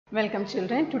Welcome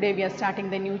children. Today we are starting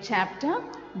the new chapter,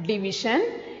 division,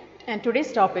 and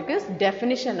today's topic is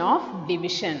definition of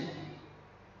division.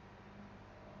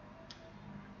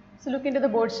 So look into the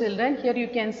board children. Here you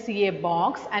can see a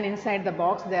box and inside the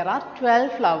box there are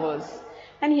 12 flowers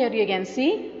and here you can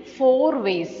see 4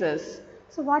 vases.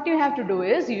 So what you have to do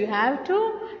is you have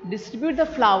to distribute the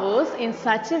flowers in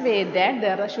such a way that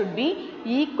there should be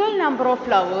equal number of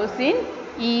flowers in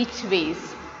each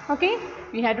vase. Okay?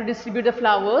 We have to distribute the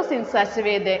flowers in such a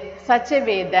way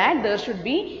that there should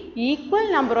be equal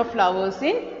number of flowers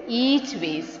in each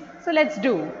vase. So let's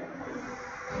do.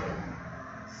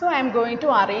 So I am going to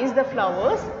arrange the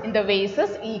flowers in the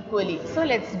vases equally. So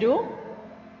let's do.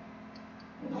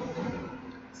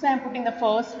 So I am putting the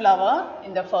first flower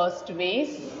in the first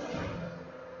vase.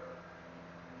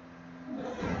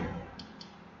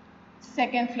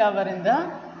 Second flower in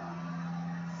the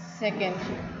second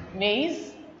vase.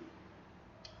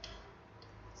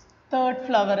 Third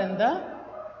flower in the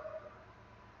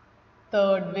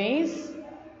third vase.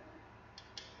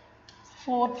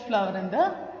 Fourth flower in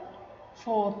the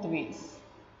fourth vase.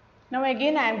 Now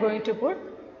again I am going to put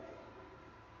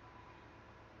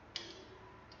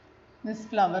this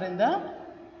flower in the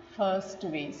first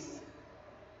vase.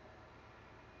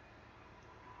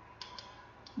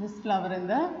 This flower in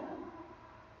the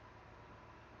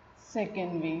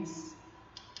second vase.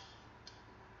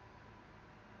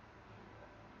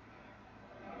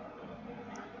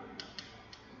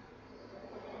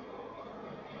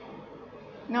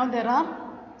 Now there are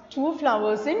 2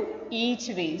 flowers in each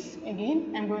vase.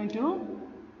 Again I am going to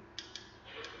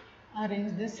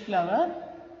arrange this flower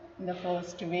in the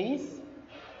first vase.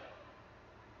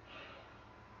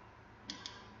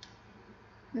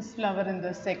 This flower in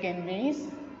the second vase.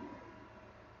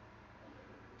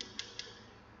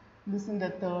 This in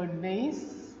the third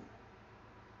vase.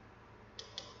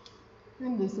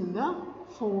 And this in the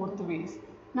fourth vase.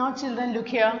 Now children, look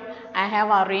here, I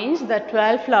have arranged the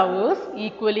 12 flowers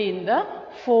equally in the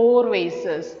 4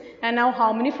 vases. And now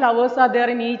how many flowers are there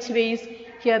in each vase?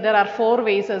 Here there are 4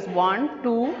 vases, 1,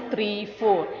 2, 3,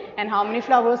 4. And how many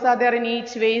flowers are there in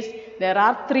each vase? There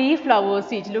are 3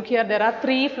 flowers each. Look here, there are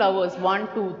 3 flowers,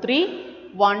 1, 2,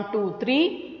 3, 1, 2,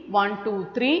 3, 1, 2,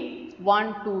 3,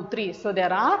 1, 2, 3. So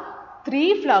there are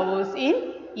 3 flowers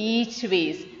in each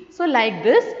vase. So like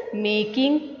this,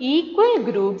 making equal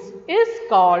groups is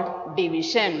called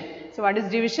division. So what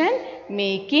is division?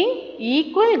 Making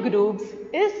equal groups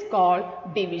is called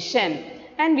division.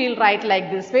 And we will write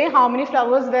like this way. How many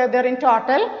flowers were there in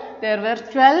total? There were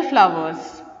 12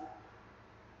 flowers.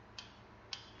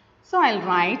 So I will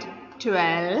write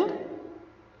 12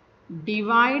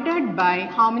 divided by,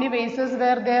 how many vases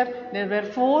were there? There were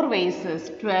 4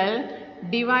 vases. 12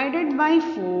 divided by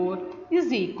 4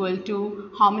 is equal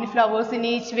to how many flowers in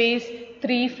each vase?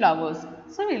 3 flowers.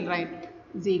 So we will write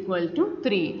is equal to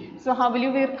 3. So how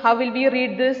will we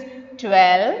read this?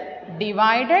 12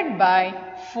 divided by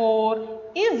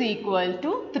 4 is equal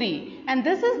to 3. And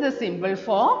this is the symbol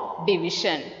for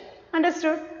division.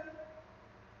 Understood?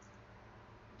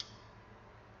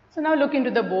 So now look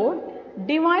into the board.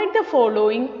 Divide the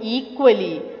following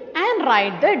equally and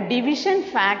write the division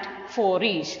fact for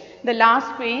each. The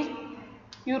last page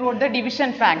you wrote the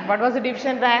division fact. What was the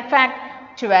division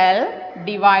fact? 12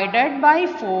 divided by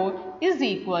 4 is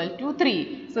equal to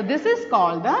 3. So this is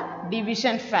called the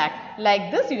division fact.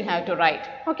 Like this you have to write.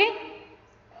 Okay.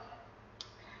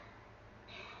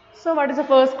 So what is the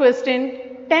first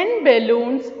question? 10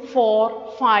 balloons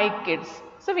for 5 kids.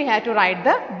 So we have to write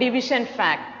the division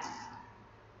facts.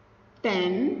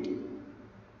 10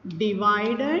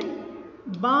 divided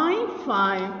by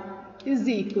 5 is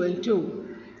equal to.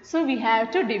 So we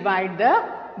have to divide the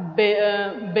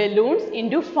balloons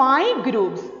into 5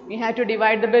 groups. We have to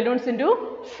divide the balloons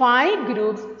into 5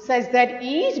 groups such that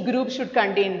each group should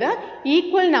contain the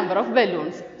equal number of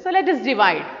balloons. So let us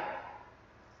divide.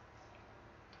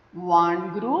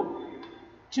 1 group,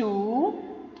 2,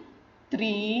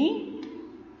 3,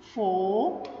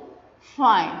 4,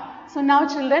 5. So now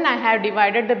children, I have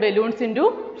divided the balloons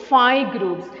into 5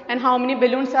 groups. And how many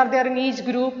balloons are there in each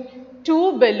group?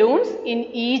 2 balloons in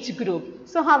each group.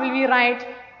 So how will we write?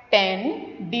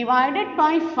 10 divided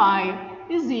by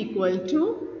 5 is equal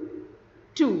to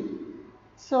 2.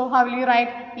 So how will you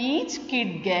write? Each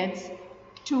kid gets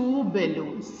 2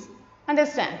 balloons.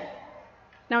 Understand?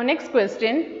 Now next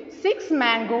question. 6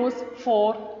 mangoes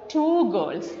for 2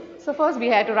 girls. So first we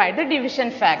have to write the division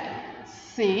fact.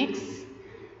 6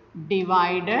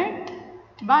 divided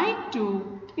by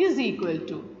 2 is equal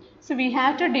to. So we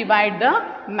have to divide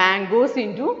the mangoes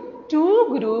into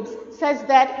 2 groups such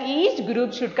that each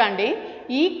group should contain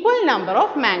equal number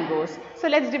of mangoes. So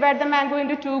let's divide the mango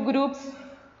into two groups.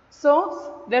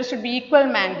 So there should be equal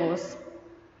mangoes.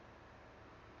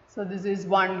 So this is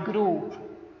one group.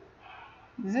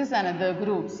 This is another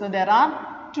group. So there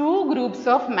are two groups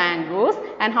of mangoes.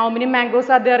 And how many mangoes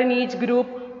are there in each group?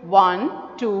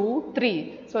 1, 2,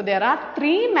 3. So there are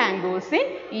 3 mangoes in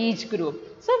each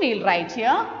group. So we will write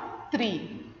here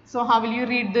 3. So how will you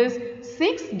read this?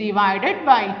 6 divided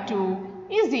by 2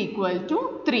 is equal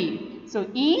to 3. So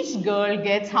each girl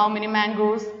gets how many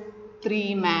mangoes?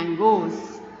 3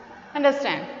 mangoes.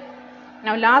 Understand?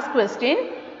 Now last question.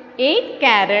 8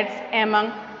 carrots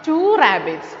among 2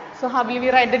 rabbits. So how will we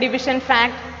write the division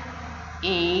fact?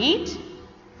 8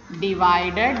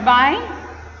 divided by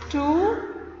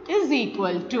 2 is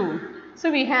equal to.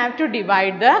 So we have to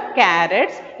divide the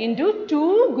carrots into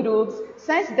 2 groups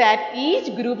such that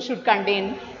each group should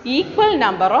contain equal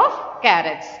number of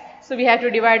carrots. So we have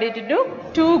to divide it into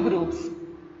 2 groups.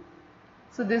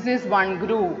 So this is one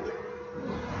group.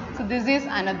 So this is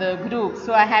another group.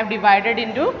 So I have divided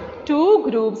into 2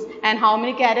 groups, and how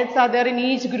many carrots are there in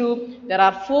each group? There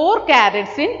are 4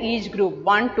 carrots in each group.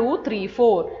 1, 2, 3,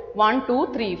 4. 1, 2,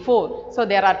 3, 4. So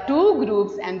there are 2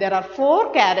 groups and there are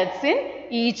 4 carrots in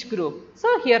each group.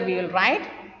 So here we will write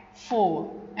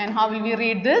 4. And how will we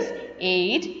read this?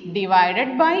 8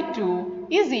 divided by 2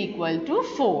 is equal to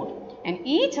 4. And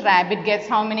each rabbit gets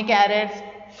how many carrots?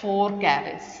 4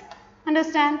 carrots.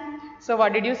 Understand? So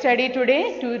what did you study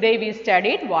today? Today we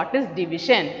studied what is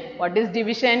division. What is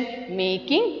division?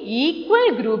 Making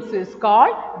equal groups is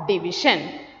called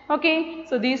division. Okay.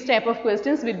 So these type of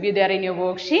questions will be there in your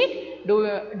worksheet.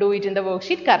 Do it in the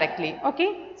worksheet correctly.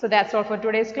 Okay. So that's all for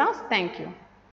today's class. Thank you.